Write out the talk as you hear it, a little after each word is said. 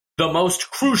The most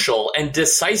crucial and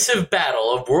decisive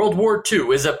battle of World War II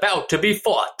is about to be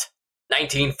fought.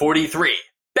 1943,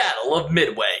 Battle of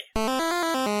Midway.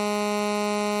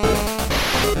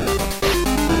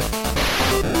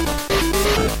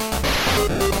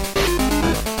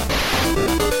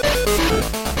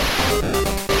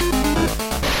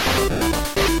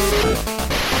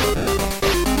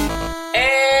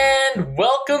 And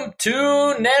welcome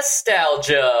to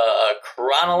Nostalgia, a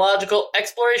chronological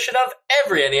exploration of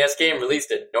every NES game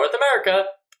released in North America.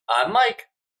 I'm Mike.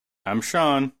 I'm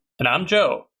Sean. And I'm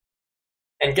Joe.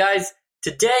 And guys,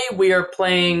 today we are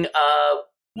playing,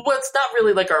 it's not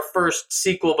really like our first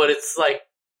sequel, but it's like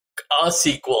a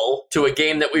sequel to a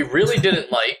game that we really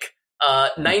didn't like.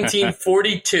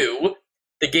 1942,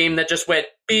 the game that just went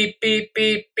beep, beep,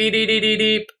 beep, beep, beep, beep,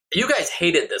 beep. You guys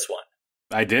hated this one.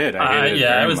 I did. I hated it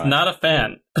very I was much. not a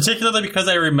fan, particularly because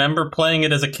I remember playing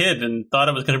it as a kid and thought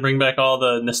it was going to bring back all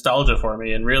the nostalgia for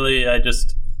me, and really, I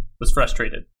just was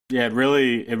frustrated. Yeah, it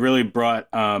really brought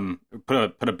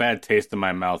put a bad taste in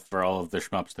my mouth for all of the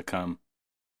shmups to come.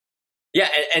 Yeah,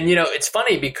 and you know, it's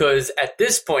funny because at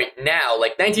this point now,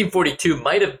 like 1942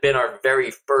 might have been our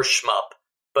very first shmup,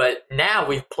 but now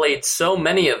we've played so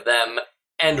many of them,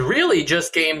 and really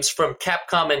just games from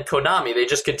Capcom and Konami. They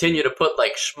just continue to put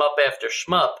like shmup after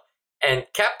shmup, and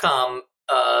Capcom,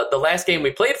 the last game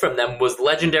we played from them was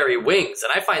Legendary Wings,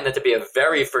 and I find that to be a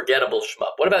very forgettable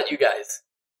shmup. What about you guys?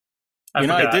 I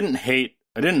didn't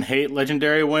hate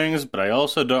Legendary Wings, but I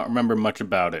also don't remember much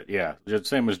about it. Yeah,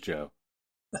 same as Joe.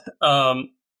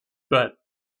 But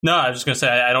no, I was just gonna say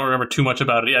I don't remember too much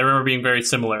about it. I remember being very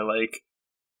similar. Like,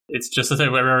 it's just the thing.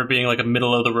 I remember being like a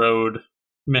middle of the road.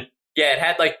 Meh. Yeah, it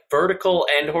had like vertical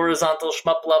and horizontal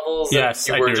shmup levels. Yes,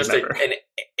 you were I do just remember.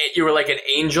 you were like an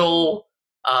angel.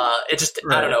 It just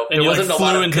I don't know. And There you wasn't like a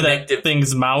lot flew of into connective. that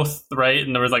thing's mouth, right?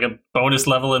 And there was like a bonus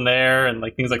level in there, and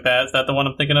like things like that. Is that the one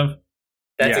I'm thinking of?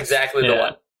 That's Yes. exactly the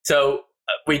one. So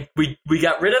we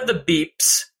got rid of the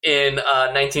beeps in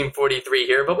 1943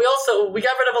 here, but we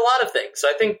got rid of a lot of things. So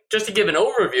I think just to give an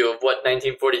overview of what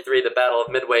 1943, the Battle of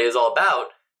Midway, is all about,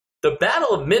 the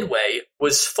Battle of Midway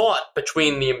was fought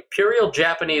between the Imperial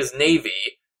Japanese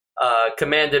Navy,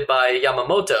 commanded by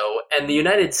Yamamoto, and the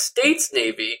United States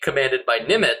Navy, commanded by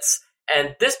Nimitz.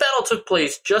 And this battle took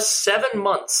place just 7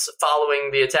 months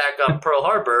following the attack on Pearl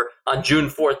Harbor on June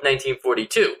 4th,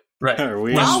 1942. Right. Are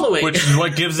we Following- Which is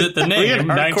what gives it the we in name,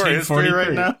 hardcore history 1943.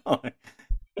 right now?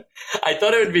 I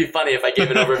thought it would be funny if I gave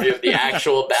an overview of the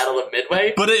actual Battle of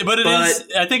Midway. But it is.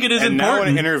 I think it is And now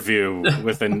important. an interview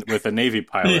with a Navy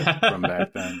pilot Yeah. from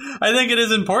back then. I think it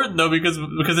is important though because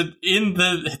in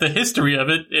the history of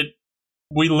it,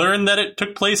 we learned that it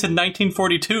took place in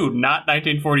 1942, not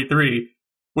 1943,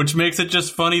 which makes it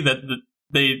just funny that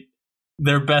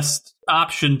their best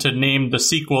option to name the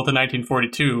sequel to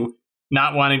 1942,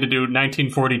 not wanting to do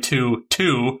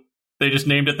 1942-2, they just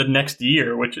named it the next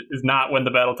year, which is not when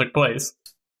the battle took place.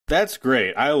 That's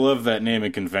great. I love that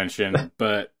naming convention,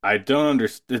 but I don't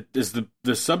understand. Is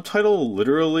the subtitle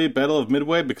literally Battle of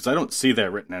Midway? Because I don't see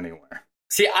that written anywhere.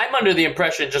 See, I'm under the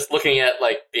impression, just looking at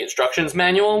like the instructions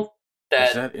manual,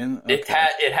 Is that that in? it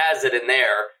has it in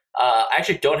there. I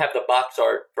actually don't have the box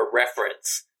art for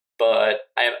reference, but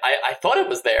I thought it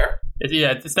was there.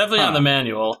 It's definitely on the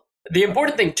manual. The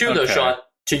important thing too, though, Okay. Sean,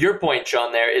 to your point,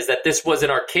 Sean, there is that this was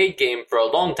an arcade game for a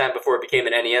long time before it became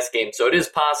an NES game. So it is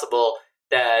possible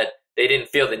that they didn't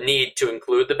feel the need to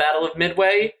include the Battle of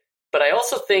Midway. But I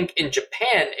also think in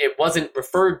Japan it wasn't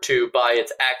referred to by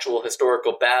its actual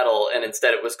historical battle, and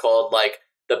instead it was called like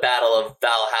the Battle of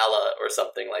Valhalla or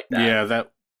something like that. Yeah,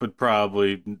 that would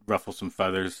probably ruffle some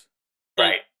feathers.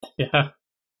 Right. Yeah.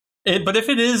 But if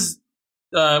it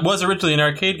was originally an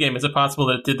arcade game, is it possible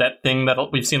that it did that thing that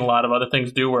we've seen a lot of other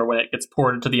things do, where when it gets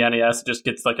ported to the NES, it just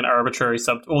gets like an arbitrary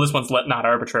well, this one's not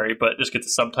arbitrary, but just gets a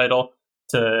subtitle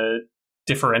to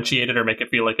differentiate it or make it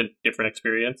feel like a different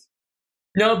experience?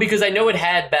 No, because I know it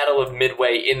had Battle of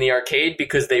Midway in the arcade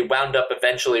because they wound up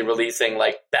eventually releasing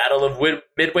like Battle of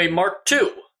Midway Mark II.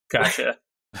 Gotcha.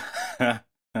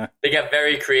 They got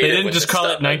very creative. They didn't with just this call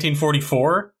stuff. it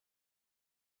 1944?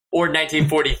 Or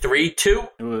 1943 too.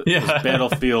 It was Yeah.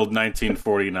 Battlefield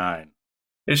 1949.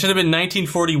 It should have been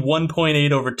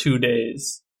 1941.8 over 2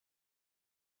 days.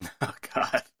 Oh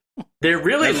God. They're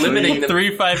really That's limiting them.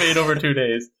 358 over 2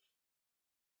 days.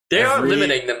 They are Every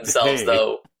limiting themselves day.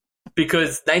 though,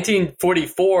 because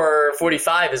 1944,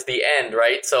 45 is the end,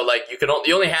 right? So like you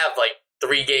only have like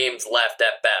 3 games left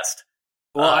at best.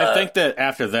 Well, I think that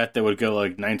after that they would go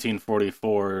like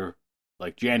 1944,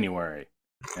 like January,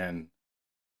 and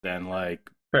then like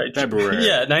Right. February.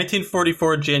 Yeah,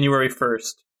 1944 January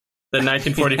 1st. Then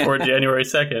 1944 January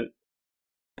 2nd.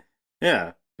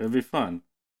 Yeah, it'd be fun.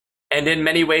 And in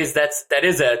many ways, that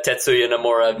is a Tetsuya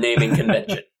Nomura naming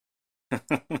convention.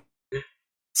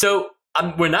 So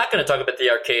we're not going to talk about the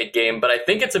arcade game, but I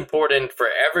think it's important for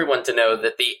everyone to know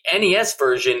that the NES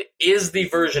version is the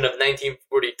version of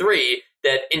 1943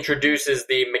 that introduces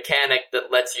the mechanic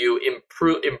that lets you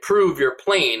improve your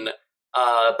plane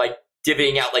by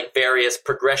divvying out like various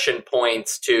progression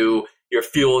points to your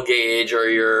fuel gauge or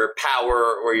your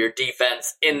power or your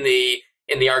defense. In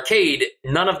the arcade,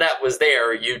 none of that was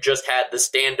there. You just had the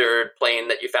standard plane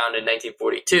that you found in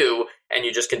 1942, and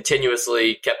you just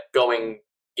continuously kept going,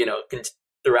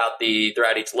 throughout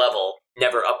each level,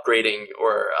 never upgrading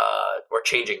or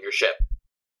changing your ship.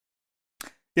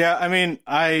 Yeah, I mean,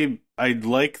 I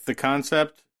like the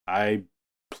concept. I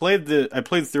played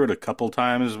through it a couple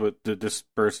times with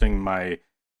dispersing my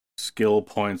skill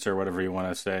points or whatever you want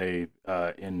to say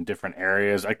in different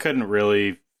areas. I couldn't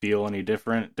really feel any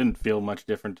different. Didn't feel much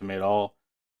different to me at all.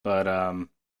 But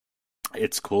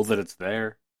it's cool that it's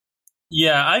there.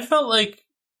 Yeah, I felt like,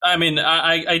 I mean,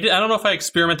 I don't know if I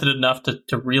experimented enough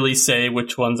to really say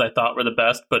which ones I thought were the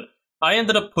best, but I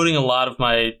ended up putting a lot of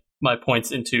my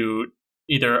points into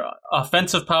either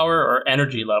offensive power or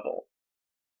energy level.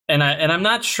 And I'm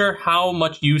not sure how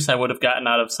much use I would have gotten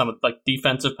out of some of like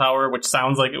defensive power, which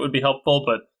sounds like it would be helpful,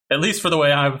 but at least for the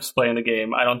way I was playing the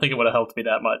game, I don't think it would have helped me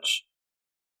that much.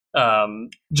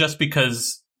 Just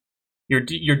because your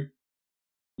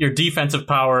defensive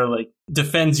power like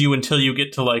defends you until you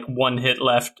get to like one hit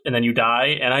left and then you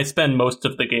die, and I spend most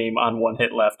of the game on one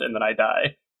hit left and then I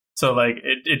die. So like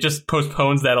it just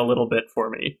postpones that a little bit for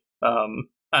me.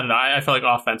 I don't know. I felt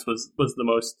like offense was the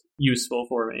most useful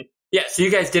for me. Yeah, so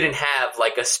you guys didn't have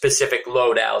like a specific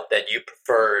loadout that you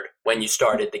preferred when you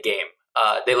started the game.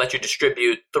 They let you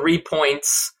distribute 3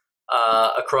 points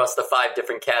across the 5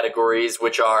 different categories,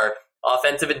 which are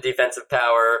offensive and defensive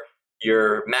power,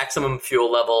 your maximum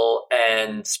fuel level,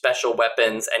 and special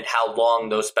weapons, and how long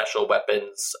those special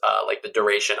weapons, like the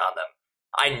duration on them.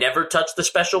 I never touched the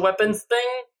special weapons thing,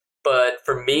 but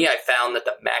for me, I found that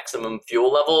the maximum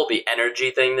fuel level, the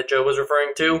energy thing that Joe was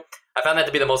referring to, I found that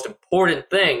to be the most important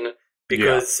thing,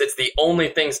 because it's the only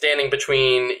thing standing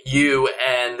between you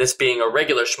and this being a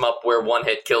regular shmup where one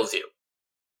hit kills you.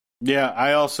 Yeah,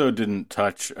 I also didn't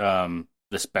touch the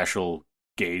special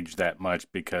gauge that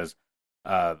much because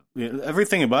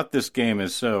everything about this game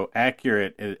is so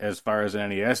accurate as far as an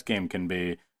NES game can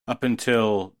be, up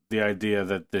until the idea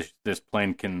that this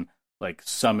plane can like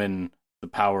summon the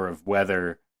power of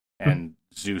weather and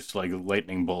Zeus like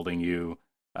lightning bolting you.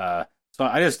 So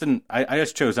I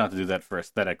just chose not to do that for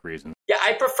aesthetic reasons. Yeah,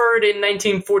 I preferred in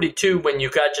 1942 when you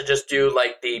got to just do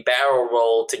like the barrel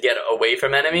roll to get away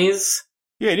from enemies.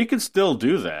 Yeah, you can still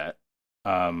do that.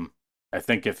 I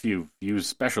think if you use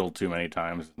special too many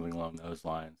times, something along those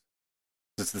lines.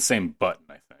 It's the same button,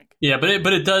 I think. Yeah, but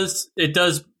it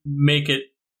does make it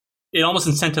almost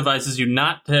incentivizes you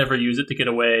not to ever use it to get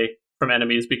away from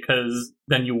enemies, because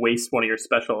then you waste one of your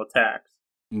special attacks.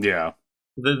 Yeah.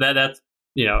 That's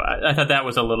I thought that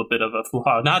was a little bit of a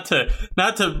flaw. Not to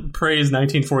praise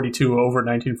 1942 over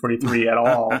 1943 at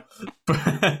all.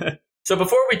 So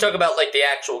before we talk about like the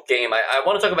actual game, I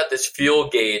want to talk about this fuel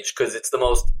gauge, because it's the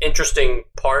most interesting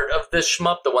part of this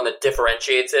shmup, the one that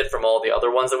differentiates it from all the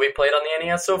other ones that we played on the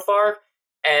NES so far.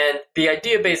 And the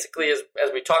idea basically is,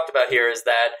 as we talked about here, is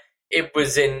that it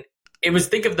was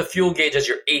think of the fuel gauge as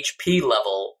your HP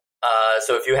level.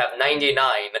 So if you have 99,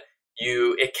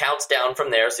 it counts down from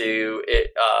there. So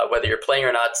whether you're playing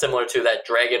or not, similar to that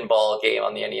Dragon Ball game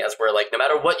on the NES, where like no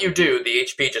matter what you do, the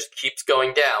HP just keeps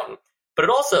going down. But it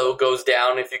also goes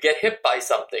down if you get hit by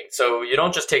something. So you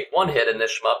don't just take one hit in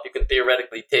this shmup. You can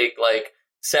theoretically take like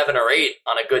 7 or 8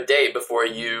 on a good day before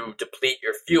you deplete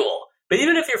your fuel. But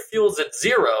even if your fuel's at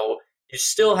 0, you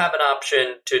still have an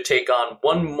option to take on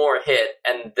one more hit,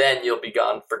 and then you'll be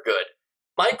gone for good.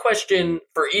 My question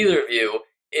for either of you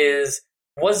is,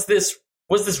 was this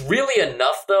really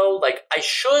enough though? Like, I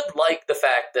should like the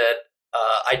fact that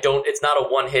it's not a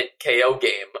one-hit KO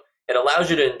game. It allows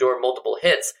you to endure multiple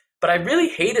hits. But I really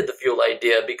hated the fuel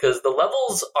idea, because the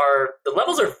levels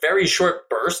are very short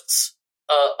bursts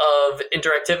of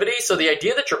interactivity. So the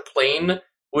idea that your plane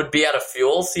would be out of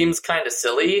fuel seems kind of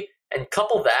silly. And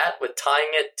couple that with tying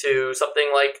it to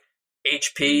something like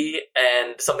HP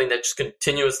and something that just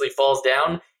continuously falls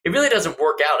down, it really doesn't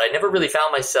work out. I never really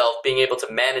found myself being able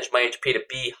to manage my HP to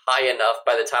be high enough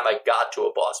by the time I got to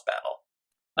a boss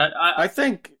battle. I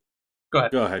think...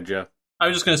 Go ahead, Jeff. I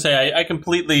was just going to say, I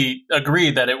completely agree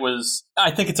that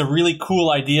I think it's a really cool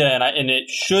idea, and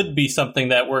it should be something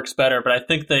that works better, but I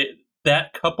think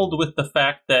that coupled with the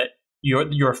fact that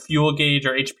your fuel gauge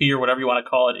or HP or whatever you want to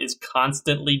call it is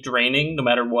constantly draining no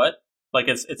matter what. Like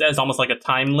it's almost like a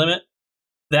time limit.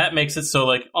 That makes it so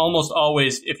like almost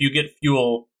always if you get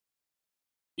fuel,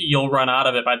 you'll run out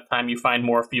of it by the time you find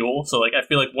more fuel. So like I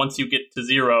feel like once you get to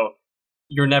 0,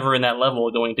 you're never in that level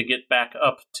going to get back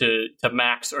up to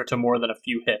max or to more than a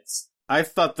few hits. I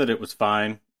thought that it was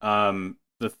fine.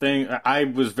 The thing, I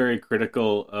was very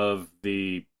critical of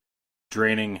the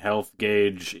draining health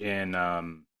gauge in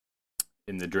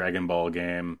the Dragon Ball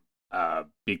game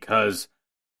because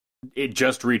it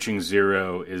just reaching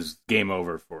 0 is game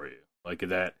over for you. Like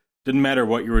that didn't matter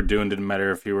what you were doing, didn't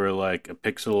matter if you were like a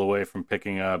pixel away from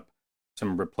picking up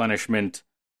some replenishment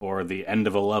or the end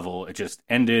of a level. It just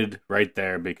ended right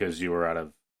there because you were out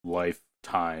of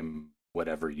lifetime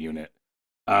whatever unit.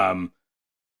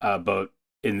 But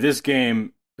in this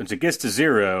game, once it gets to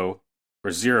 0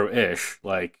 or 0-ish,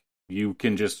 like you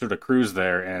can just sort of cruise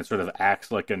there, and it sort of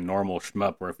acts like a normal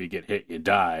shmup where if you get hit, you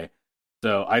die.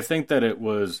 So I think that it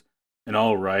was an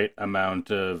all right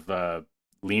amount of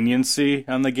leniency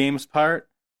on the game's part.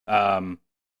 I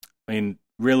mean,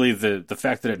 really, the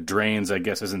fact that it drains, I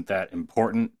guess, isn't that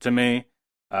important to me.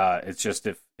 It's just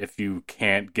if you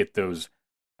can't get those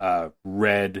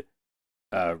red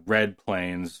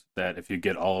planes, that if you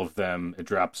get all of them, it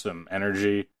drops some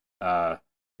energy.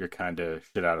 You're kind of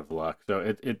shit out of luck.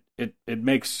 So it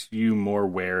makes you more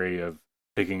wary of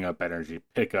picking up energy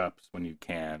pickups when you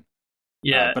can.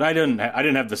 Yeah, but I didn't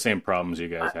have the same problems you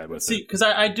guys had with it. See, because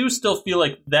I do still feel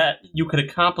like that you could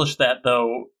accomplish that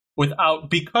though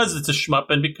because it's a shmup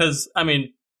and because I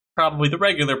mean probably the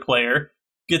regular player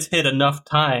gets hit enough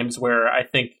times where I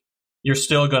think you're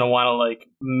still going to want to like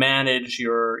manage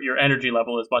your energy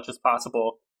level as much as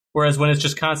possible. Whereas when it's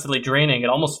just constantly draining, it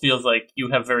almost feels like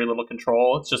you have very little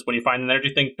control. It's just when you find an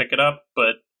energy thing, pick it up,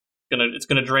 but it's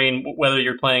gonna drain whether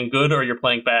you're playing good or you're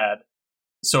playing bad.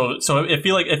 So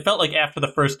it felt like after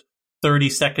the first 30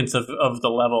 seconds of the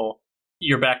level,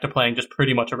 you're back to playing just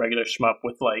pretty much a regular shmup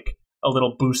with like a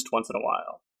little boost once in a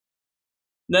while.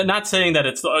 Not saying that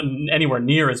it's anywhere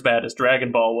near as bad as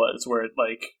Dragon Ball was, where it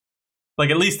like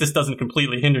at least this doesn't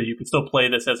completely hinder you. You can still play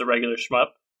this as a regular shmup.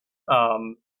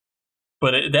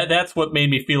 But that's what made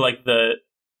me feel like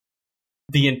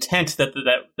the intent that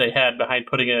they had behind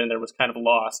putting it in there was kind of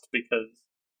lost because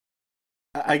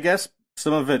I guess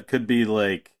some of it could be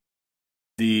like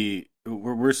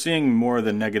we're seeing more of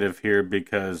the negative here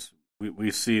because we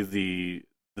see the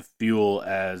fuel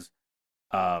as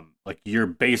like your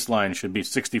baseline should be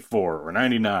 64 or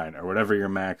 99 or whatever your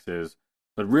max is,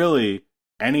 but really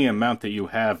any amount that you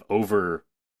have over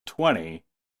 20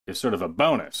 is sort of a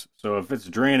bonus. So if it's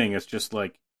draining, it's just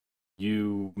like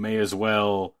you may as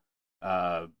well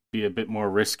be a bit more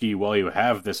risky while you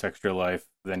have this extra life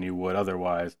than you would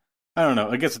otherwise. I don't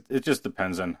know. I guess it just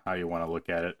depends on how you want to look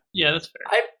at it. Yeah, that's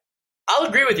fair. I'll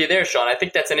agree with you there, Sean. I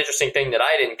think that's an interesting thing that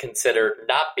I didn't consider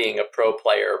not being a pro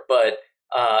player. But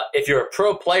if you're a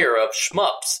pro player of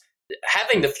shmups,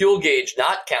 having the fuel gauge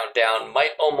not count down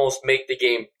might almost make the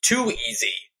game too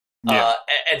easy. Yeah.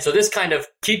 And so this kind of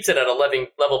keeps it at a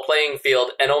level playing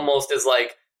field and almost is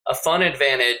like a fun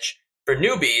advantage for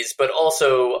newbies, but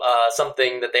also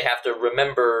something that they have to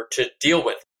remember to deal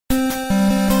with.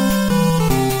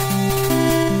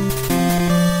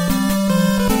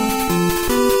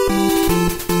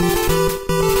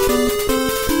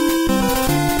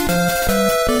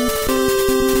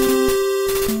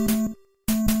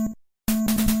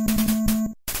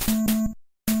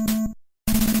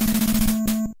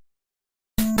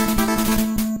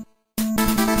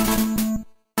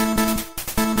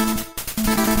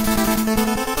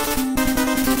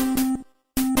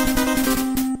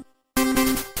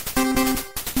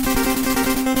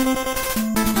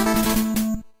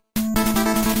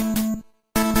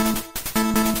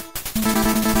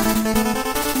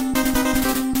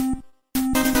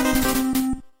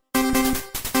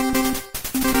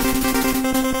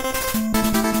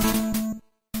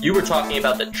 You were talking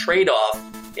about the trade-off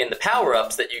in the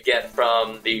power-ups that you get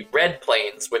from the red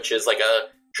planes, which is like a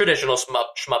traditional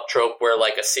shmup trope where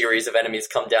like a series of enemies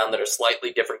come down that are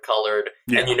slightly different colored,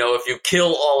 and you know if you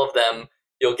kill all of them,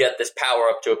 you'll get this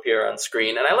power-up to appear on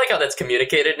screen. And I like how that's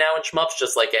communicated now in shmups,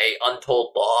 just like a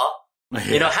untold law.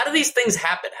 You know, how do these things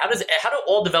happen? How do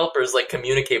all developers like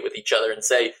communicate with each other and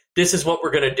say, this is what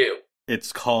we're going to do?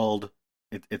 It's called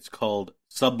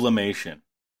sublimation,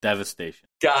 devastation.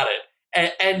 Got it.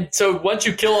 And so once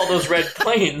you kill all those red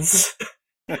planes,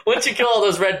 and you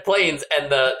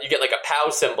get like a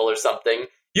POW symbol or something,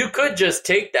 you could just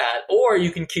take that, or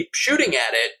you can keep shooting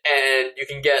at it, and you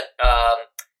can get,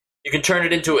 you can turn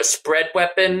it into a spread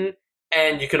weapon,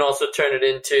 and you can also turn it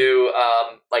into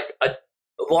like a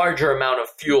larger amount of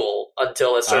fuel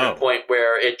until a certain point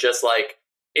where it just like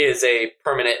is a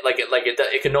permanent,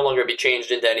 it can no longer be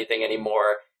changed into anything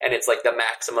anymore, and it's like the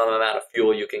maximum amount of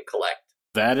fuel you can collect.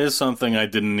 That is something I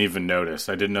didn't even notice.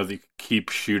 I didn't know that you could keep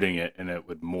shooting it and it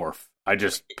would morph. I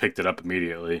just picked it up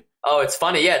immediately. Oh, it's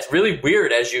funny. Yeah, it's really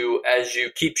weird. As you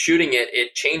keep shooting it,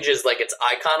 it changes like its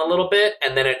icon a little bit,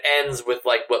 and then it ends with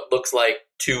like what looks like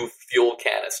 2 fuel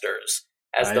canisters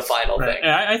as the final thing.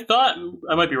 And I thought,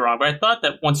 I might be wrong, but I thought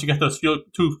that once you get those 2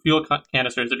 fuel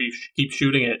canisters, if you keep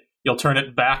shooting it, you'll turn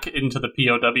it back into the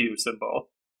POW symbol.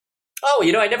 Oh,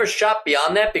 I never shot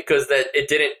beyond that because that it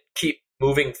didn't keep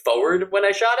moving forward when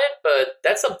I shot it, but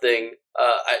that's something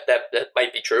that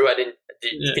might be true. I didn't.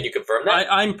 Can you confirm that?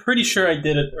 I'm pretty sure I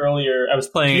did it earlier. I was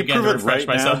playing again to refresh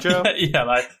myself. Now, Joe? Yeah,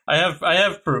 I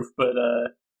have proof, but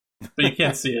you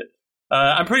can't see it.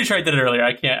 I'm pretty sure I did it earlier.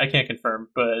 I can't confirm,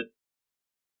 but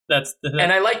that's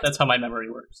how my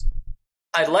memory works.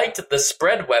 I liked the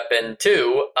spread weapon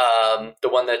too, the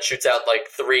one that shoots out like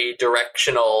 3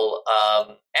 directional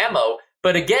ammo.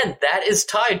 But again, that is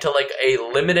tied to like a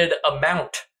limited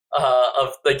amount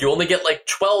of like you only get like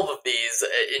 12 of these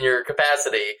in your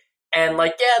capacity, and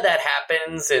like that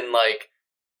happens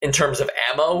in terms of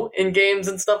ammo in games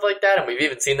and stuff like that, and we've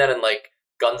even seen that in like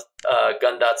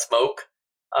Gun.Smoke.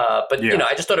 But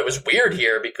I just thought it was weird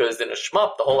here because in a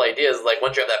shmup, the whole idea is like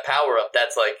once you have that power up,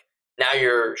 that's like now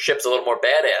your ship's a little more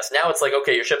badass. Now it's like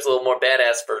okay, your ship's a little more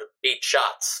badass for 8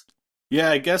 shots.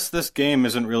 Yeah, I guess this game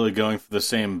isn't really going for the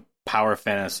same power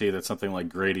fantasy that something like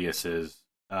Gradius is.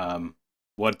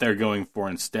 What they're going for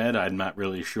instead, I'm not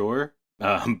really sure.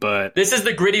 But this is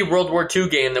the gritty World War II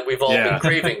game that we've all been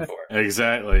craving for.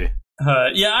 Exactly.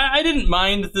 I didn't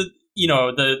mind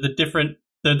the different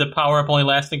the power up only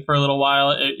lasting for a little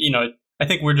while. I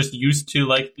think we're just used to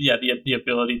like the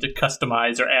ability to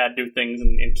customize or add new things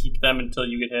and keep them until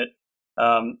you get hit.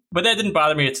 But that didn't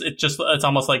bother me. It's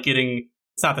almost like getting,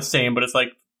 it's not the same, but it's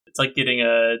like getting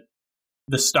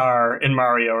the star in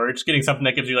Mario, or just getting something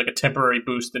that gives you like a temporary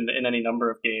boost in any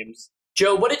number of games.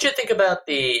 Joe, what did you think about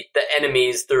the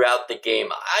enemies throughout the game?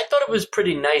 I thought it was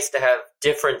pretty nice to have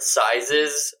different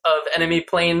sizes of enemy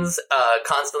planes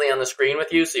constantly on the screen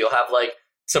with you. So you'll have like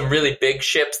some really big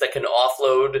ships that can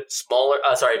offload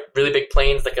really big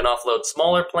planes that can offload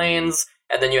smaller planes,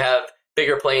 and then you have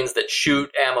bigger planes that shoot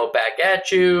ammo back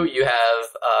at you. You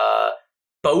have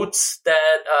boats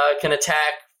that can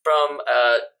attack from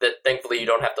that. Thankfully, you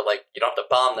don't have to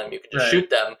bomb them. You can just shoot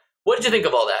them. What did you think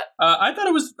of all that? I thought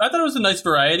it was a nice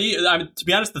variety. I mean, to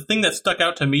be honest, the thing that stuck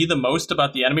out to me the most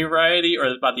about the enemy variety, or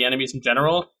about the enemies in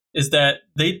general, is that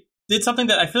they did something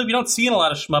that I feel like we don't see in a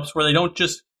lot of shmups, where they don't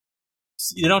just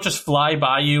fly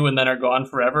by you and then are gone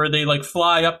forever. They like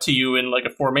fly up to you in like a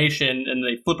formation, and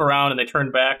they flip around and they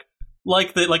turn back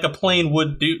like a plane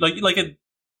would do, like an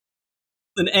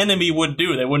enemy would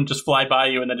do. They wouldn't just fly by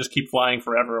you and then just keep flying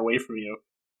forever away from you.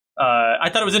 I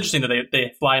thought it was interesting that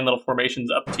they fly in little formations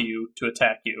up to you to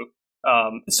attack you.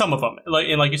 Some of them,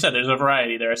 like you said, there's a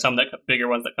variety. There are some bigger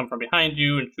ones that come from behind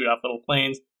you and shoot off little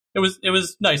planes. It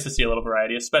was nice to see a little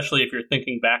variety, especially if you're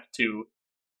thinking back to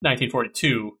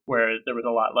 1942, where there was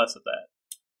a lot less of that.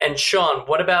 And Sean,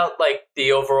 what about like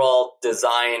the overall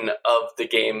design of the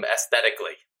game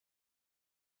aesthetically?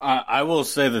 I will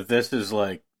say that this is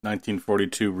like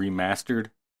 1942 remastered.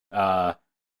 I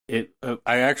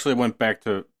actually went back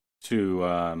to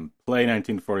play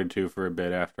 1942 for a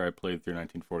bit after I played through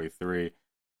 1943,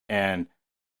 and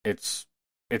it's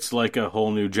like a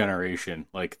whole new generation.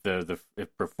 Like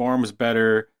it performs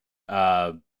better.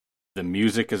 The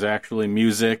music is actually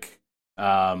music,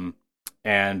 and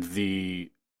the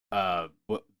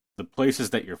places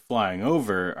that you're flying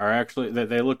over are actually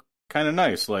they look kind of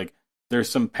nice. Like there's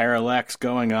some parallax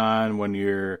going on when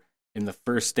you're in the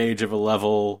first stage of a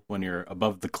level, when you're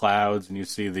above the clouds and you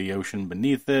see the ocean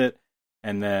beneath it,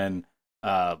 and then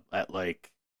at like,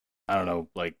 I don't know,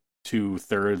 like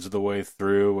 2/3 of the way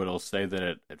through, it'll say that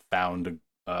it found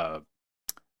a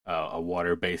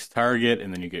water-based target,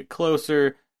 and then you get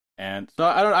closer. And so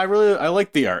I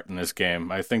like the art in this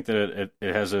game. I think that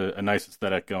it has a nice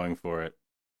aesthetic going for it.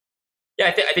 Yeah,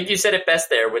 I think you said it best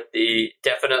there with the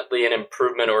definitely an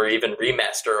improvement or even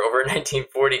remaster over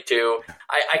 1942.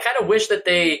 I kind of wish that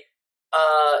they,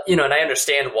 and I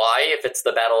understand why, if it's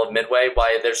the Battle of Midway,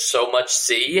 why there's so much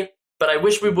sea, but I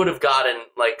wish we would have gotten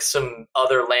like some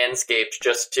other landscapes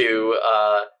just to,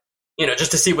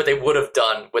 just to see what they would have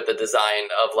done with the design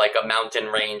of like a mountain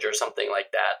range or something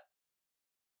like that.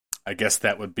 I guess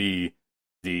that would be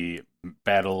the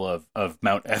Battle of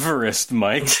Mount Everest,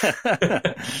 Mike.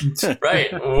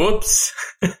 Right. Whoops.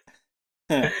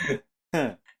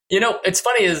 You know, it's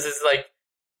funny is like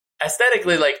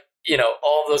aesthetically, like, you know,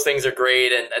 all of those things are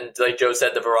great, and like Joe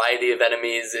said, the variety of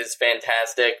enemies is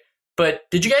fantastic. But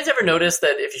did you guys ever notice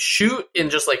that if you shoot in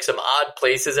just like some odd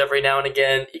places every now and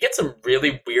again, you get some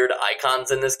really weird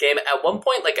icons in this game? At one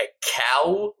point, like a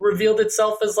cow revealed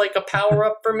itself as like a power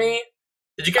up for me.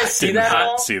 Did you guys see that at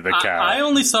all? See the cow. I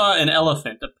only saw an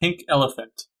elephant, a pink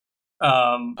elephant.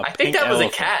 I think that was a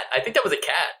cat. I think that was a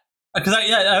cat. Because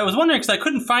I was wondering, because I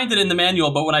couldn't find it in the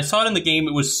manual, but when I saw it in the game,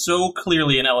 it was so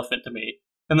clearly an elephant to me.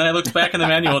 And then I looked back in the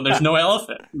manual, and there's no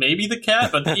elephant. Maybe the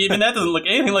cat, but even that doesn't look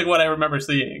anything like what I remember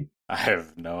seeing. I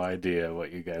have no idea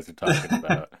what you guys are talking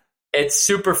about. It's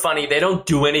super funny. They don't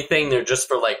do anything. They're just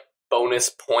for like bonus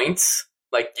points.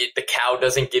 Like the cow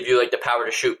doesn't give you like the power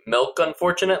to shoot milk,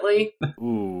 unfortunately.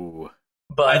 Ooh.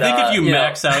 But I think if you know,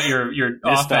 max out your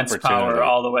offense power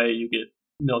all the way, you get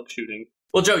milk shooting.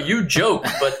 Well, Joe, you joke,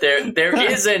 but there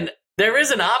is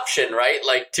an option, right?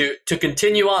 Like to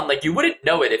continue on. Like you wouldn't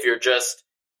know it if you're just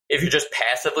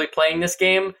passively playing this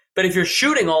game. But if you're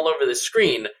shooting all over the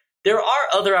screen, there are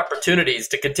other opportunities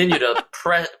to continue to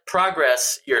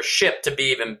progress your ship to be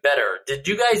even better. Did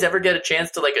you guys ever get a chance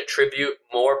to like attribute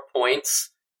more points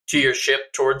to your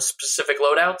ship towards specific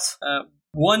loadouts?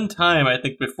 One time, I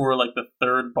think before like the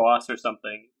third boss or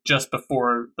something, just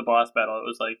before the boss battle, it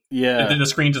was like, the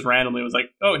screen just randomly was like,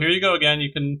 oh, here you go again.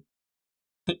 You can.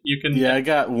 Yeah, I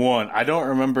got one. I don't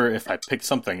remember if I picked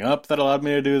something up that allowed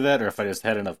me to do that, or if I just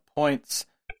had enough points,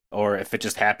 or if it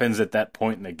just happens at that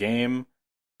point in the game.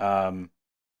 But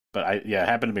it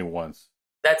happened to me once.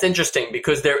 That's interesting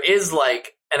because there is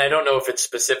like, and I don't know if it's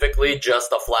specifically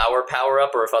just a flower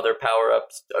power-up or if other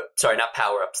power-ups, not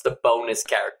power-ups, the bonus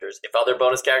characters, if other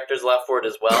bonus characters allow for it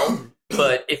as well.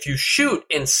 But if you shoot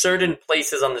in certain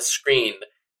places on the screen,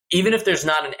 even if there's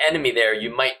not an enemy there,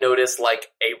 you might notice like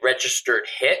a registered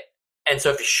hit. And so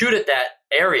if you shoot at that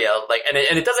area, like, and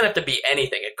it doesn't have to be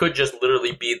anything. It could just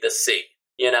literally be the sea,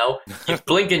 you know? You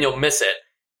blink and you'll miss it.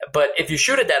 But if you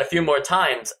shoot at that a few more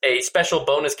times, a special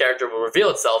bonus character will reveal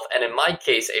itself, and in my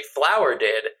case, a flower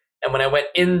did. And when I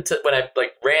ran into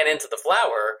the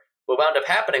flower, what wound up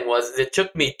happening was it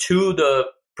took me to the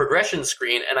progression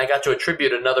screen, and I got to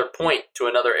attribute another point to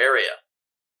another area.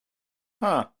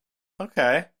 Huh.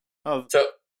 Okay. Oh, so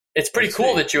it's pretty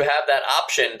cool that you have that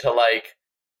option to like,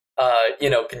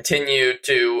 continue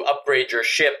to upgrade your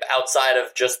ship outside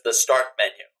of just the start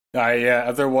menu. Yeah.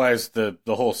 Otherwise, the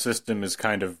whole system is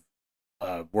kind of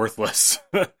worthless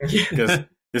because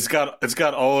it's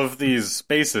got all of these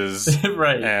spaces,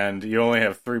 right? And you only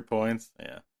have 3 points.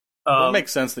 Yeah, it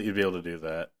makes sense that you'd be able to do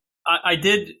that. I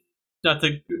did, not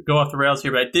to go off the rails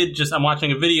here, but I'm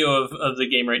watching a video of the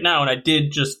game right now, and I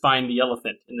did just find the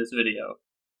elephant in this video.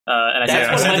 And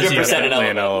that's 100%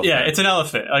 an elephant. Yeah, it's an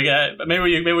elephant. Like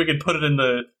maybe we could put it in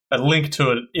a link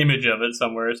to an image of it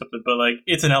somewhere or something. But like,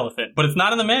 it's an elephant, but it's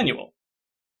not in the manual.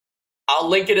 I'll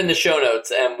link it in the show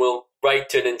notes, and we'll write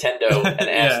to Nintendo and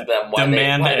ask them why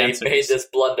they made this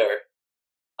blunder.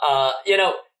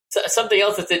 Something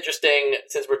else that's interesting,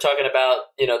 since we're talking about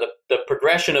the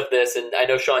progression of this, and I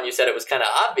know Sean, you said it was kind of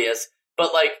obvious,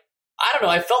 but like I don't know,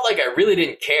 I felt like I really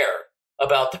didn't care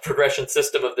about the progression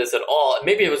system of this at all. And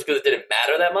maybe it was because it didn't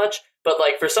matter that much, but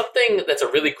like for something that's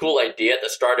a really cool idea at the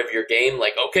start of your game,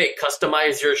 like, okay,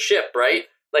 customize your ship, right?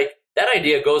 Like that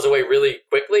idea goes away really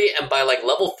quickly. And by like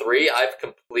level 3, I've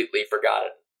completely forgotten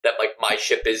that like my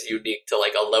ship is unique to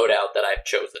like a loadout that I've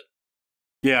chosen.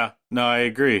 Yeah, no, I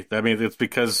agree. I mean, it's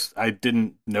because I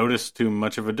didn't notice too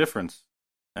much of a difference.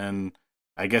 And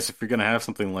I guess if you're going to have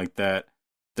something like that,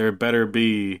 there better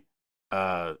be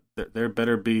a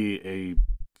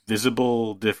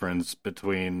visible difference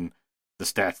between the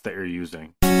stats that you're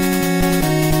using.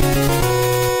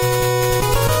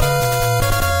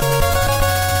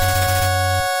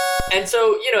 And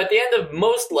so, at the end of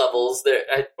most levels,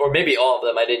 or maybe all of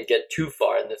them, I didn't get too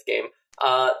far in this game,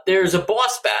 there's a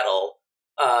boss battle,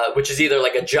 which is either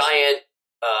like a giant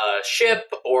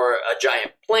ship or a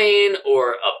giant plane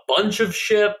or a bunch of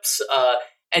ships.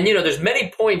 And, there's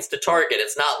many points to target.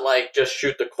 It's not like just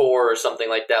shoot the core or something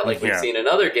like that, like we've seen in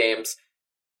other games.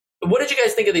 What did you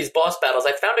guys think of these boss battles?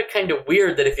 I found it kind of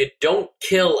weird that if you don't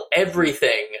kill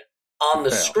everything on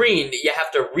the screen, you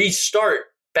have to restart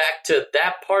back to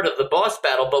that part of the boss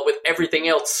battle, but with everything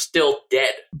else still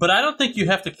dead. But I don't think you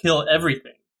have to kill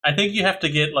everything. I think you have to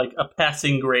get like a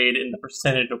passing grade in the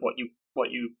percentage of what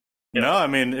you. No, I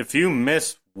mean, if you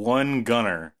miss one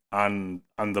gunner on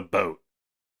the boat,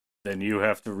 then you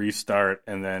have to restart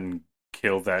and then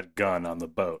kill that gun on the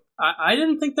boat. I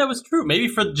didn't think that was true. Maybe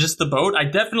for just the boat. I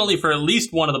definitely, for at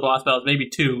least one of the boss battles, maybe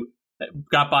 2,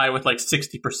 got by with like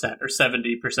 60% or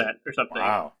 70% or something.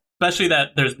 Wow. especially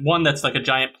that there's one that's like a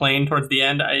giant plane towards the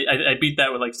end. I beat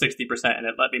that with like 60% and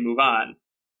it let me move on.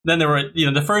 Then there were,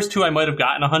 the first two I might have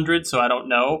gotten 100, so I don't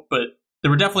know, but there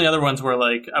were definitely other ones where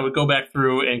like I would go back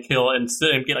through and kill and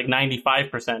get like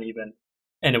 95% even,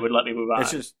 and it would let me move on.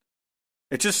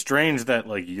 It's just strange that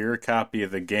like your copy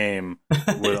of the game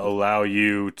would allow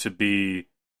you to be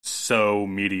so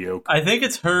mediocre. I think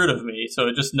it's heard of me, so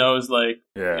it just knows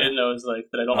it knows like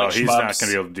that I don't like shmups. He's not going to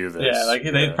be able to do this. Yeah, like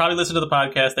they probably listen to the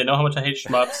podcast. They know how much I hate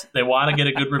shmups. They want to get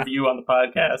a good review on the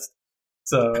podcast.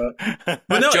 So, but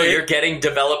no, Joe, you're getting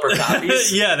developer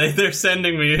copies. Yeah, they're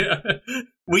sending me.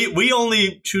 We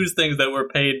only choose things that we're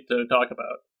paid to talk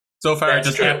about. So far, it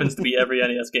just happens to be every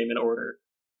NES game in order.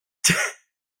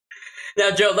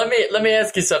 Now, Joe, let me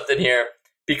ask you something here,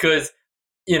 because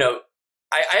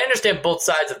I understand both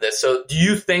sides of this. So, do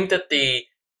you think that the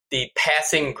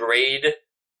passing grade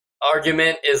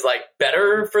argument is like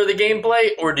better for the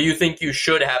gameplay, or do you think you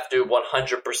should have to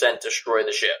 100% destroy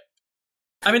the ship?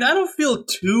 I mean, I don't feel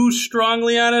too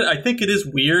strongly on it. I think it is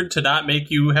weird to not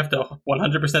make you have to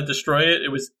 100% destroy it.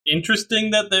 It was interesting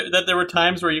that there were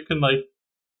times where you can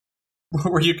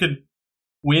where you could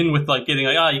win with like getting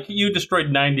like, you destroyed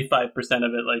 95%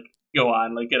 of it. Like, go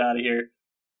on, like get out of here.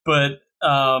 But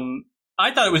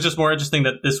I thought it was just more interesting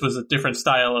that this was a different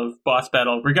style of boss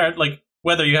battle, like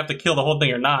whether you have to kill the whole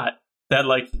thing or not. That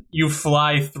like you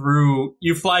fly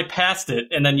past it,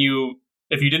 and then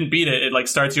if you didn't beat it, it like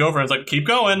starts you over and it's like, keep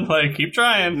going, like keep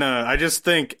trying. No, I just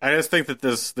think that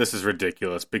this is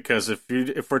ridiculous, because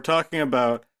if we're talking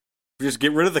about, just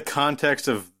get rid of the context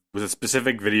of the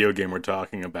specific video game we're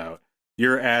talking about.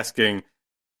 You're asking,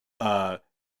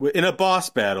 in a boss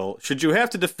battle, should you have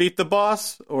to defeat the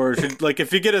boss, or should like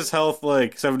if you get his health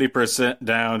like 70%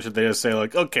 down, should they just say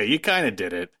like, okay, you kind of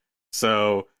did it,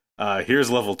 so here's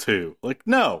level 2? Like,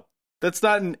 no. That's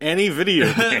not in any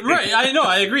video game. Right, I know,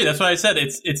 I agree. That's why I said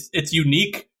it's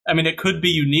unique. I mean, it could be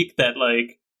unique that,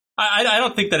 like, I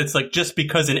don't think that it's, like, just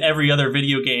because in every other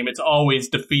video game it's always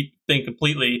defeat thing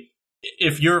completely.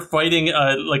 If you're fighting,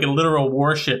 like, a literal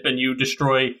warship and you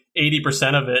destroy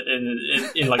 80% of it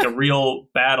in like, a real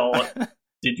battle,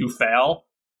 did you fail?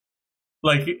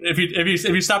 Like, if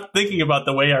you stop thinking about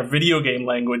the way our video game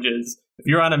language is, if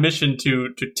you're on a mission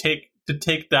to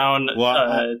take down...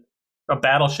 a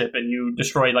battleship and you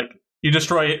destroy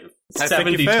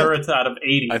 70 turrets out of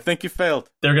 80. I think you failed.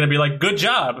 They're going to be like, good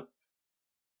job.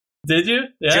 Did you?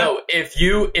 Yeah. Joe, if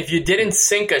you didn't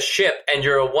sink a ship and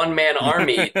you're a one-man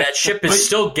army, that ship is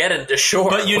still getting to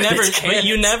shore. But you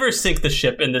never sink the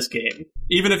ship in this game.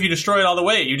 Even if you destroy it all the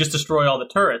way, you just destroy all the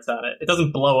turrets on it. It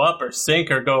doesn't blow up or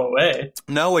sink or go away.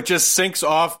 No, it just sinks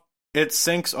off. It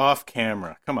sinks off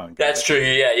camera. Come on, guys. That's true.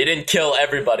 Yeah, you didn't kill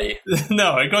everybody.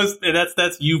 No, it goes.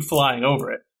 That's you flying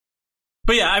over it.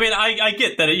 But yeah, I mean, I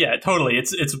get that. Yeah, totally.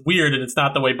 It's weird and it's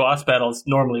not the way boss battles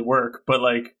normally work. But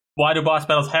like, why do boss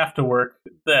battles have to work?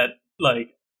 That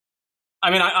like,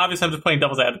 I mean, obviously I'm just playing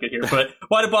devil's advocate here. But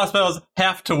why do boss battles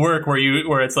have to work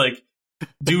where it's like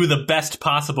do the best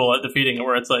possible at defeating it?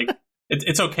 Where it's like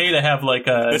it's okay to have like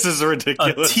this is a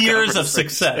ridiculous tiers of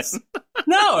success.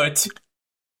 No, it's.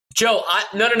 Joe,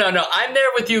 no. I'm there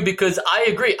with you because I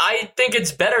agree. I think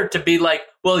it's better to be like,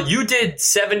 well, you did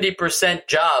 70%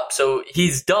 job, so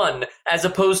he's done, as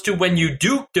opposed to when you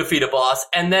do defeat a boss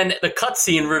and then the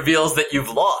cutscene reveals that you've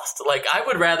lost. Like, I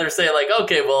would rather say, like,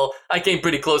 okay, well, I came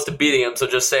pretty close to beating him, so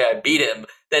just say I beat him,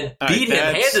 then beat him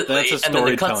handedly, and then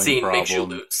the cutscene makes you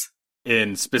lose.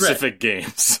 In specific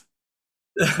games.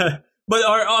 But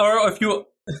or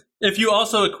if you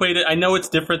also equate it, I know it's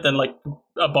different than like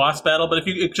a boss battle, but if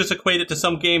you just equate it to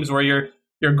some games where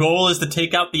your goal is to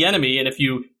take out the enemy, and if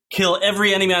you kill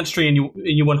every enemy on screen,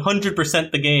 you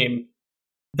 100% the game,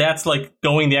 that's like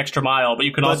going the extra mile. But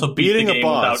you can also beat the game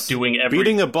without doing everything.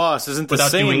 Beating a boss isn't the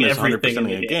same as 100%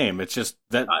 in the game. It's just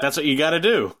that's what you got to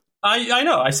do. I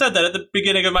know. I said that at the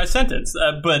beginning of my sentence,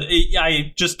 but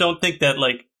I just don't think that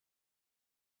like.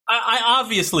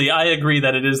 I agree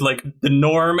that it is like the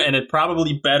norm, and it's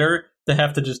probably better to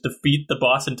have to just defeat the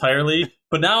boss entirely.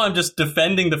 But now I'm just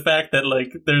defending the fact that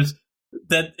like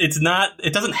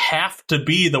it doesn't have to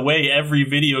be the way every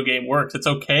video game works. It's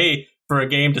okay for a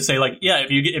game to say like, yeah,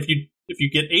 if you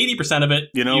get 80% of it,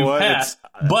 you pass,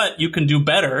 but you can do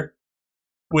better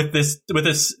with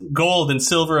this gold and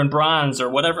silver and bronze or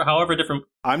whatever, however different.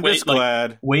 I'm just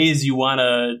glad ways you want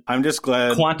to. I'm just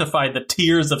glad quantify the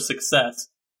tiers of success.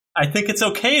 I think it's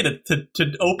okay to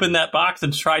open that box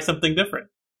and try something different.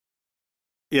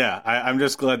 Yeah, I'm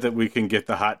just glad that we can get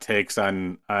the hot takes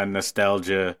on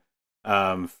nostalgia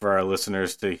for our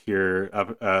listeners to hear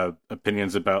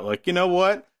opinions about, like, you know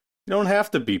what? You don't have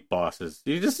to beat bosses.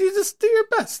 You just do your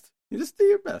best. You just do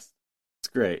your best. It's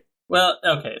great. Well,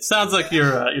 okay. It sounds like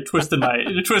you're twisting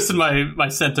my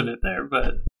sentiment there,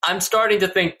 but I'm starting to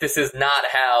think this is not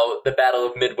how the Battle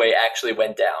of Midway actually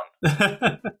went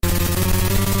down.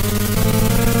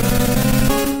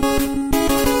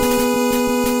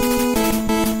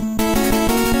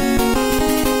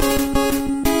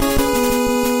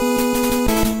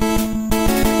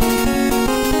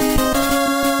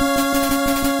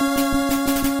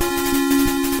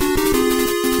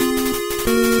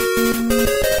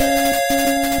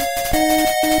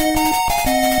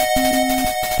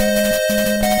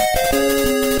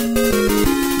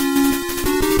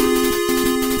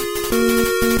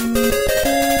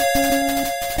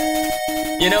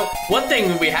 One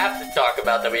thing we have to talk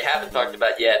about that we haven't talked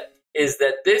about yet is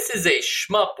that this is a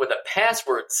shmup with a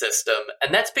password system,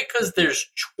 and that's because there's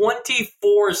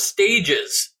 24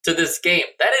 stages to this game.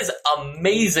 That is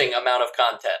amazing amount of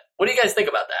content. What do you guys think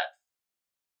about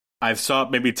that? I've saw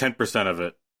maybe 10% of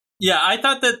it. Yeah, I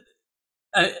thought that.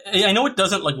 I know it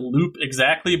doesn't like loop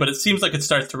exactly, but it seems like it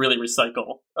starts to really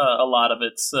recycle a lot of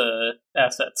its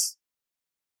assets.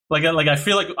 Like I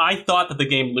feel like I thought that the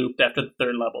game looped after the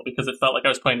third level because it felt like I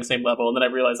was playing the same level, and then I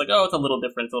realized like, oh, it's a little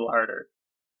different, it's a little harder.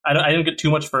 I didn't get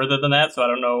too much further than that, so I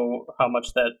don't know how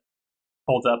much that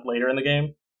holds up later in the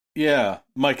game. Yeah,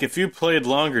 Mike, if you played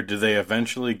longer, do they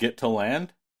eventually get to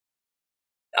land?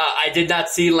 I did not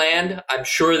see land. I'm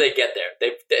sure they get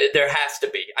there. There has to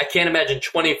be. I can't imagine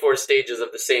 24 stages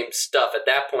of the same stuff. At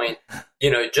that point,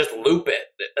 just loop it.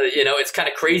 It's kind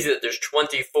of crazy that there's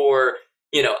 24.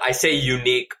 I say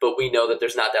unique, but we know that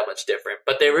there's not that much different.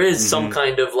 But there is some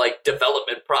kind of like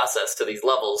development process to these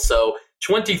levels. So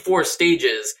 24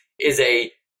 stages is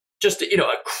a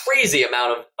crazy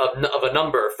amount of a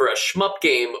number for a shmup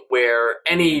game where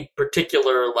any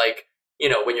particular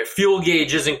when your fuel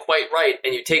gauge isn't quite right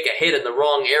and you take a hit in the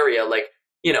wrong area,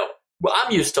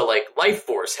 I'm used to like Life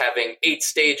Force having 8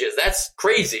 stages. That's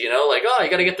crazy, you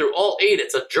got to get through all 8.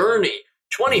 It's a journey.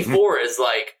 24 is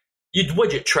like,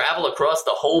 would you travel across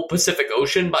the whole Pacific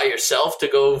Ocean by yourself to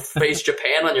go face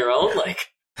Japan on your own?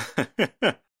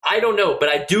 I don't know, but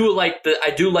I do like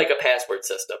a password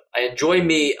system. I enjoy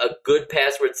a good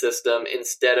password system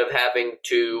instead of having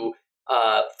to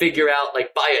figure out,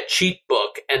 buy a cheat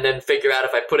book and then figure out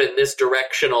if I put in this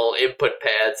directional input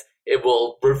pads, it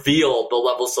will reveal the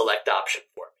level select option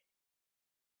for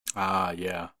me. Ah,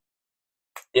 yeah.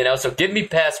 So give me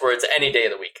passwords any day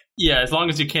of the week. Yeah, as long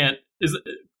as you can't,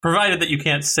 provided that you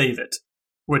can't save it,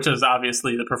 which is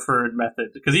obviously the preferred method.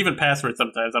 Because even passwords,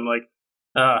 sometimes I'm like,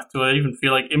 do I even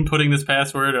feel like inputting this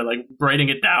password or like writing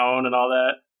it down and all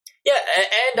that? Yeah,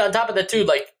 and on top of that too,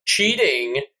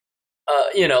 cheating,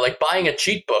 buying a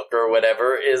cheat book or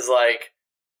whatever is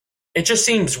it just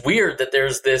seems weird that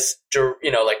there's this,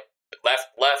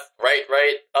 left,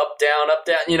 right, up, down,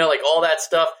 all that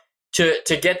stuff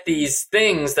to get these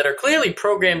things that are clearly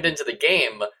programmed into the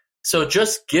game. So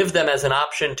just give them as an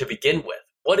option to begin with.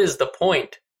 What is the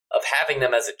point of having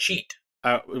them as a cheat?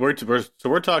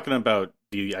 We're talking about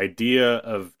the idea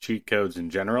of cheat codes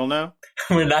in general now.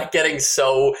 We're not getting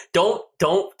so. Don't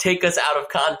take us out of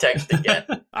context again.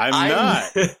 I'm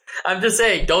not. I'm just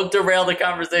saying, don't derail the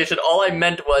conversation. All I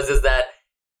meant is that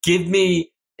give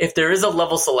me, if there is a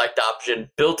level select option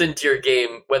built into your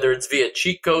game, whether it's via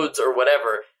cheat codes or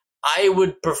whatever, I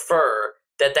would prefer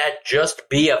that just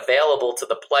be available to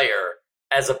the player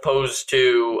as opposed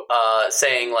to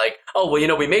saying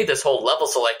we made this whole level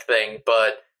select thing,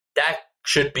 but that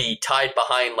should be tied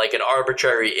behind an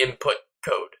arbitrary input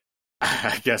code.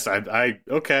 I guess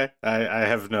okay. I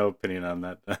have no opinion on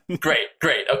that.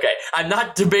 Great. Okay. I'm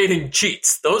not debating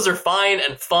cheats. Those are fine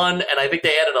and fun, and I think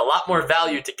they added a lot more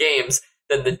value to games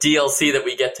than the DLC that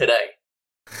we get today.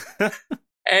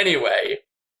 Anyway,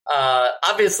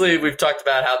 obviously we've talked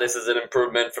about how this is an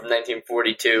improvement from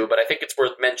 1942, but I think it's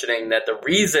worth mentioning that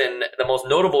the most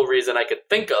notable reason I could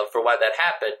think of for why that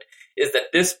happened is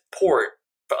that this port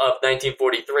of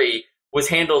 1943 was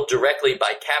handled directly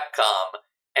by Capcom,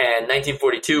 and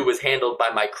 1942 was handled by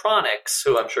Micronix,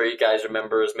 who I'm sure you guys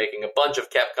remember is making a bunch of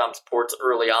Capcom's ports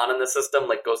early on in the system,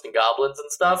 like Ghosts and Goblins and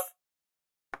stuff.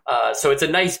 So it's a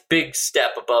nice big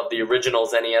step above the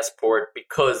original's NES port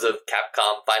because of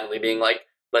Capcom finally being like,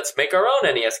 let's make our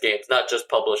own NES games, not just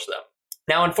publish them.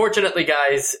 Now, unfortunately,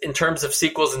 guys, in terms of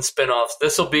sequels and spin-offs,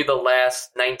 this will be the last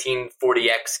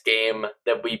 1940X game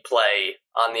that we play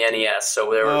on the NES, so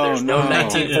there's no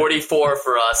 1944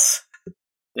 for us.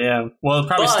 Yeah, well, it's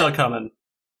probably still coming.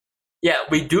 Yeah,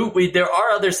 there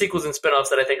are other sequels and spin-offs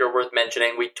that I think are worth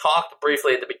mentioning. We talked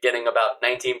briefly at the beginning about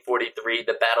 1943,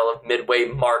 the Battle of Midway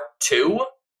Mark II,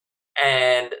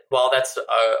 and while that's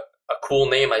a cool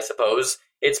name, I suppose,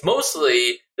 it's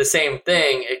mostly the same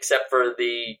thing, except for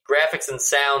the graphics and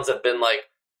sounds have been like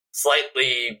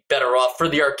slightly better off for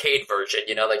the arcade version.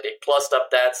 You know, like they plussed up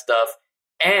that stuff.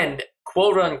 And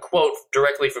quote unquote,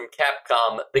 directly from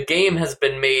Capcom, the game has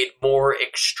been made more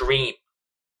extreme.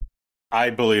 I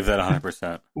believe that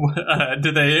 100%. What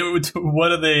do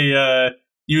they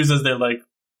use as their, like,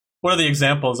 what are the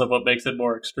examples of what makes it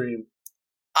more extreme?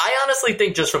 I honestly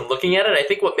think just from looking at it, I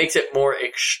think what makes it more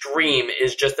extreme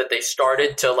is just that they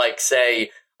started to like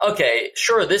say, okay,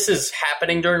 sure, this is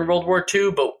happening during World War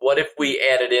II, but what if we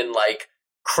added in like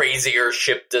crazier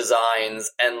ship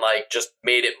designs and like just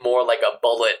made it more like a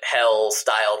bullet hell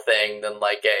style thing than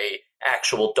like a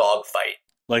actual dogfight?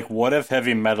 Like, what if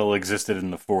heavy metal existed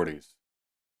in the 40s?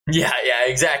 Yeah,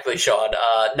 exactly, Sean.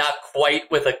 Not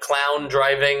quite with a clown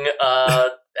driving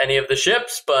any of the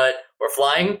ships, or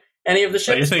flying any of the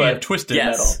ships. You're thinking of Twisted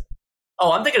Metal.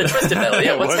 Oh, I'm thinking of Twisted Metal.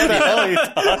 Yeah, what's heavy metal? Are you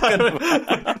talking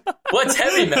about? What's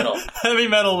heavy metal? Heavy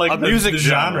metal, like a music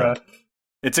genre.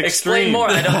 It's extreme. Explain more.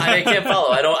 I can't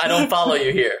follow. I don't follow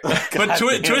you here. But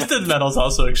Twisted Metal is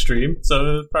also extreme.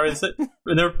 So probably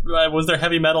was there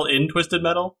heavy metal in Twisted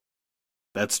Metal?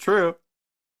 That's true.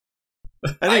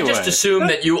 Anyway. I just assume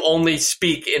that you only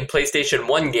speak in PlayStation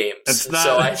 1 games. It's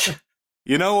not.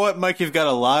 You know what, Mike? You've got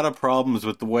a lot of problems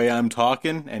with the way I'm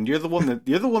talking, and you're the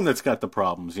one that's got the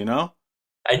problems. You know.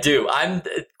 I do.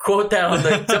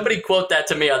 Somebody quote that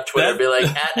to me on Twitter. Be like,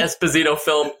 at Esposito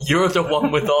Film, you're the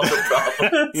one with all the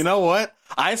problems. You know what?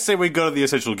 I say we go to the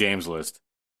essential games list.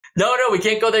 No, we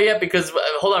can't go there yet because,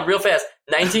 hold on real fast,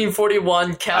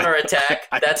 1941 Counterattack,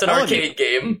 that's an arcade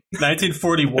game.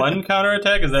 1941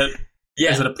 Counterattack? Is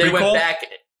it a prequel? They went back.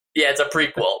 Yeah, it's a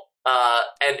prequel.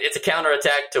 And it's a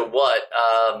counterattack to what?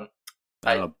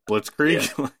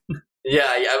 Blitzkrieg?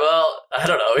 Yeah, well, I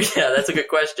don't know. Yeah, that's a good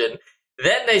question.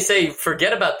 Then they say,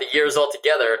 forget about the years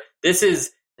altogether. This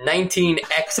is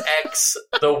 19XX,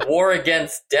 the War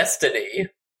Against Destiny.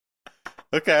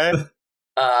 Okay.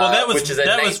 Well, that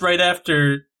was right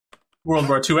after World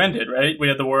War II ended, right? We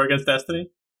had the War Against Destiny.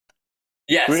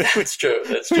 Yes, that's true.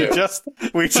 That's true.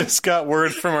 We just got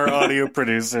word from our audio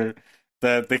producer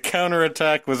that the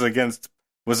counterattack was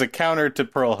a counter to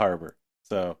Pearl Harbor.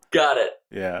 So got it.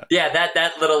 Yeah. Yeah,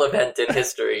 that little event in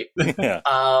history. Yeah.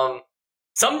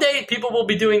 Someday people will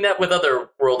be doing that with other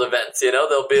world events, you know?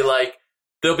 They'll be like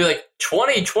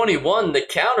 2021, the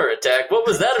counterattack. What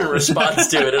was that in response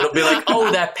to it? It'll be like, oh,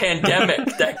 that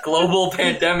pandemic, that global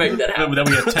pandemic that happened. That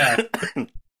we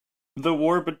attacked. The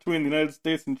war between the United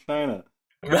States and China.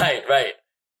 Right.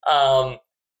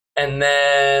 And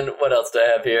then, what else do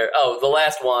I have here? Oh, the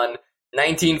last one,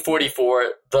 1944,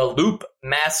 The Loop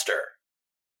Master.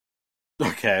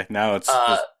 Okay, now it's...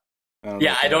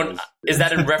 is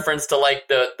that in reference to like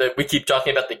the we keep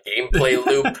talking about the gameplay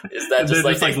loop? Is that just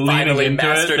like they finally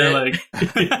mastered it?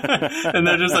 And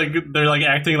they're like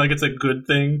acting like it's a good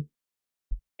thing.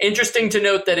 Interesting to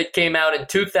note that it came out in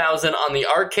 2000 on the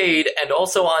arcade and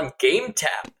also on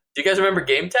GameTap. Do you guys remember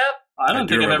GameTap? I don't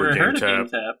think I've ever heard of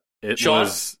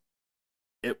GameTap.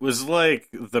 It was like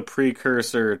the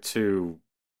precursor to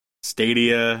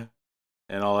Stadia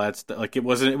and all that stuff. Like it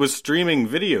was streaming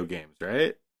video games,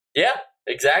 right? Yeah,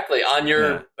 exactly. On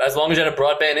your as long as you had a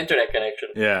broadband internet connection.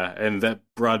 Yeah, and that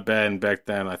broadband back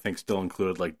then I think still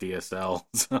included like DSL.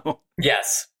 So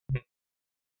yes.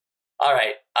 All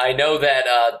right. I know that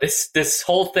this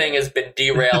whole thing has been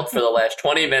derailed for the last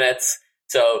 20 minutes.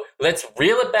 So let's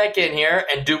reel it back in here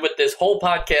and do what this whole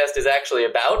podcast is actually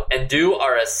about and do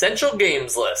our essential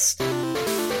games list.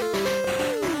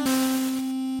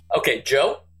 Okay,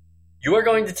 Joe, you are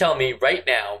going to tell me right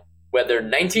now whether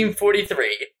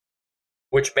 1943,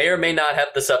 which may or may not have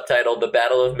the subtitle The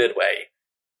Battle of Midway,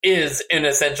 is an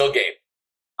essential game.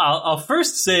 I'll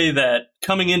first say that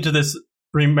coming into this,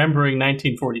 remembering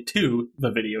 1942,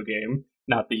 the video game,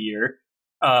 not the year,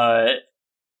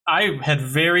 I had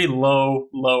very low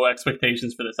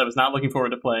expectations for this. I was not looking forward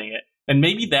to playing it. And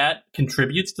maybe that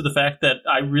contributes to the fact that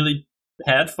I really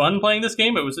had fun playing this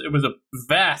game. It was a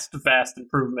vast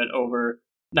improvement over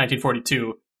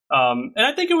 1942. And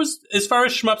I think it was, as far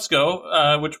as shmups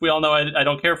go, which we all know I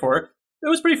don't care for, it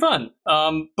was pretty fun.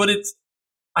 But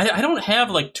I don't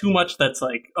have like too much that's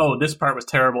like, oh, this part was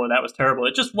terrible or that was terrible.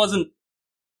 It just wasn't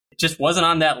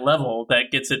on that level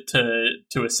that gets it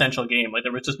to essential game. Like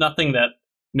there was just nothing that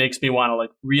makes me want to like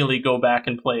really go back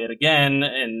and play it again.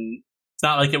 And it's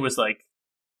not like it was like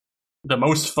the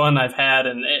most fun I've had,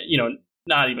 and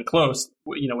not even close,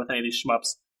 with any of these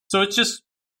shmups. So it's just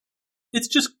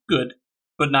good,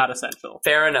 but not essential.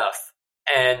 Fair enough.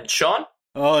 And Sean?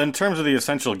 Well, in terms of the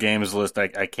essential games list,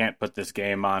 I can't put this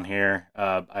game on here.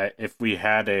 If we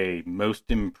had a most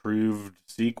improved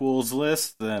sequels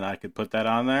list, then I could put that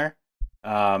on there.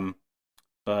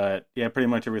 But yeah, pretty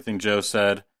much everything Joe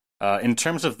said. In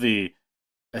terms of the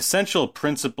essential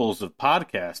principles of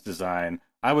podcast design,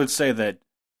 I would say that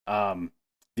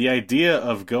the idea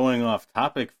of going off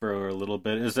topic for a little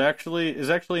bit is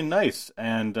actually nice,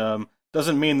 and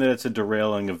doesn't mean that it's a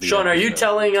derailing of the Sean, episode. are you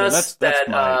telling us that's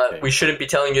that we shouldn't be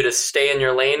telling you to stay in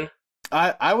your lane?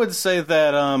 I would say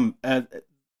that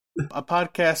a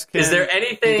podcast can. Is there can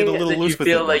anything get a little that you loose with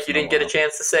feel it like once you in a didn't get a while.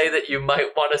 chance to say that you might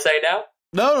want to say now?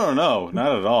 No,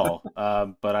 not at all.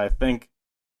 But I think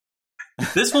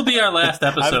This will be our last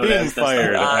episode. I'm being as this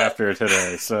fired one, after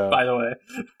today. So by the way.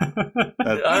 All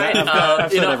right.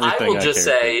 I've said I everything will I just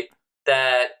care say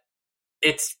that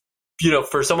it's,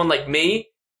 for someone like me,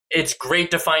 it's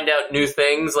great to find out new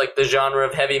things like the genre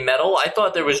of heavy metal. I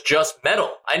thought there was just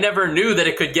metal. I never knew that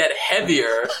it could get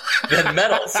heavier than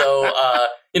metal. So,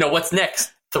 what's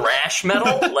next? Thrash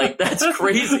metal? Like, that's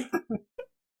crazy.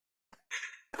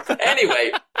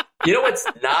 Anyway, you know what's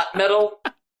not metal?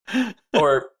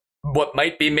 Or what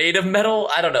might be made of metal?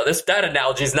 I don't know. That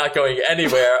analogy is not going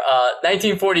anywhere.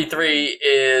 1943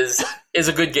 is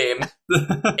a good game.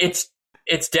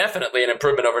 It's definitely an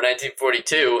improvement over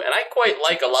 1942, and I quite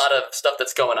like a lot of stuff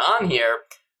that's going on here.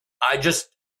 I just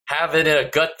have it in a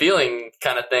gut feeling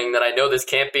kind of thing that I know this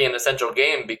can't be an essential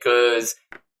game because,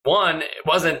 one, it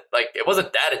wasn't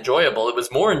that enjoyable. It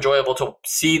was more enjoyable to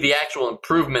see the actual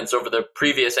improvements over the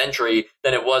previous entry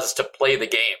than it was to play the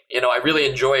game. I really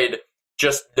enjoyed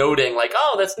just noting, like,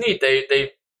 oh, that's neat,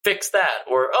 they fixed that,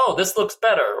 or oh, this looks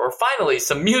better, or finally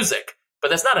some music.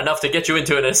 But that's not enough to get you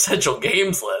into an essential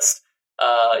games list.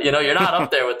 You're not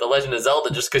up there with The Legend of Zelda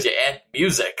just because you add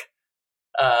music.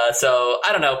 So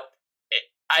I don't know.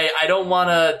 I don't want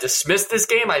to dismiss this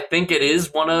game. I think it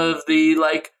is one of the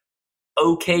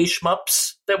okay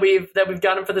shmups that we've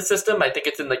gotten for the system. I think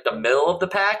it's in the middle of the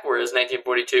pack, whereas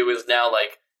 1942 is now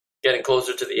getting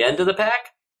closer to the end of the pack.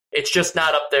 It's just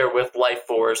not up there with Life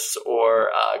Force or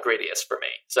Gradius for me.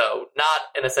 So not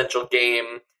an essential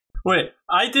game. Wait,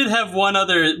 I did have one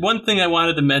thing I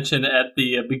wanted to mention at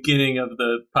the beginning of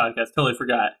the podcast. Totally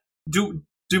forgot. Do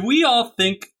we all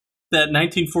think that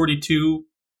 1942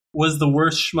 was the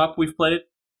worst shmup we've played?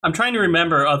 I'm trying to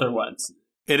remember other ones.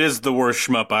 it is the worst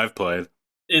shmup I've played.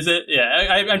 Is it? Yeah,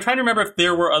 I'm trying to remember if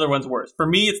there were other ones worse. For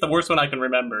me, it's the worst one I can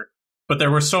remember. But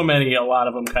there were so many, a lot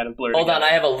of them kind of blurred. Hold on,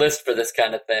 together. I have a list for this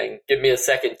kind of thing. Give me a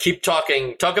second. Keep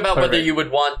talking. Talk about whether you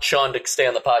would want Sean to stay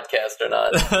on the podcast or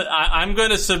not. I'm going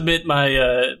to submit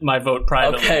my vote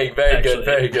privately. Okay, very good, actually.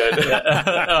 very good.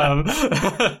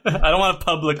 I don't want to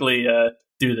publicly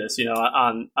do this,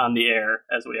 on the air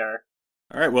as we are.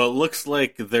 All right, well, it looks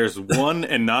like there's one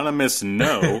anonymous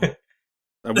no.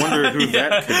 I wonder who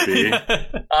that could be.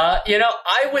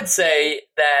 I would say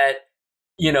that,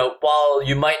 while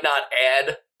you might not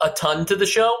add a ton to the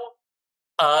show,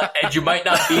 and you might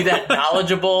not be that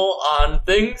knowledgeable on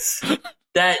things,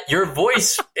 that your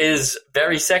voice is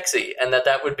very sexy, and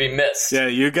that would be missed. Yeah,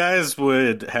 you guys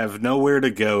would have nowhere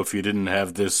to go if you didn't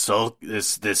have this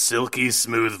silky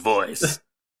smooth voice.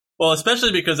 Well,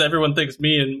 especially because everyone thinks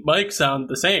me and Mike sound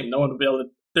the same. No one would be able to.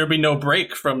 There'd be no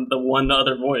break from the one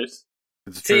other voice.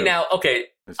 It's See true. now, okay,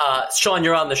 Sean,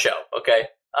 you're on the show. Okay,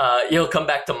 you'll come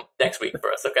back to next week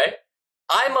for us. Okay,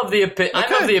 I'm of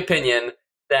the opinion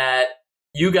that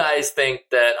you guys think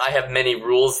that I have many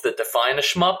rules that define a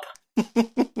shmup.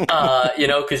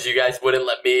 Because you guys wouldn't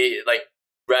let me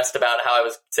rest about how I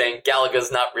was saying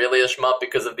Galaga's not really a shmup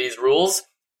because of these rules.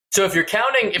 So if you're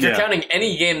counting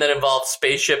any game that involves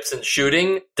spaceships and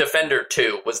shooting, Defender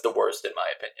 2 was the worst in my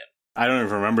opinion. I don't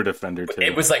even remember Defender 2.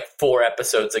 It was 4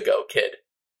 episodes ago, kid.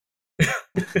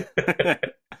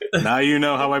 Now you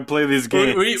know how I play these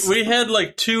games. We had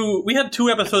two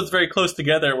episodes very close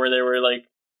together where they were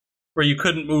where you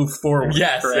couldn't move forward.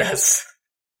 Yes, correct? yes.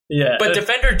 Yeah. But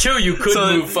Defender 2, you could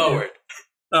move forward.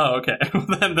 Oh, okay.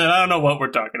 then I don't know what we're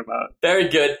talking about. Very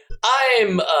good.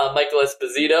 I'm Michael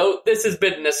Esposito. This has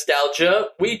been Nostalgia.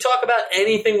 We talk about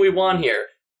anything we want here.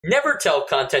 Never tell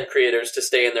content creators to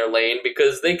stay in their lane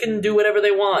because they can do whatever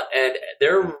they want, and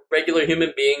they're regular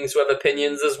human beings who have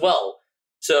opinions as well.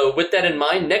 So with that in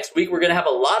mind, next week we're going to have a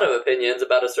lot of opinions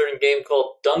about a certain game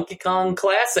called Donkey Kong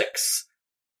Classics.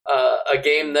 A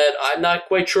game that I'm not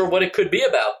quite sure what it could be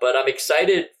about, but I'm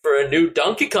excited for a new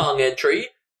Donkey Kong entry.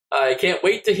 I can't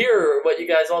wait to hear what you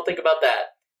guys all think about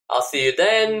that. I'll see you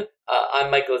then.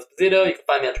 I'm Michael Esposito. You can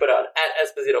find me on Twitter at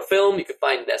EspositoFilm. You can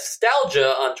find Nostalgia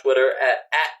on Twitter at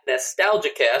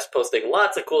NostalgiaCast, posting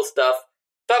lots of cool stuff.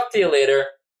 Talk to you later.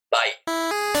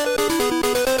 Bye.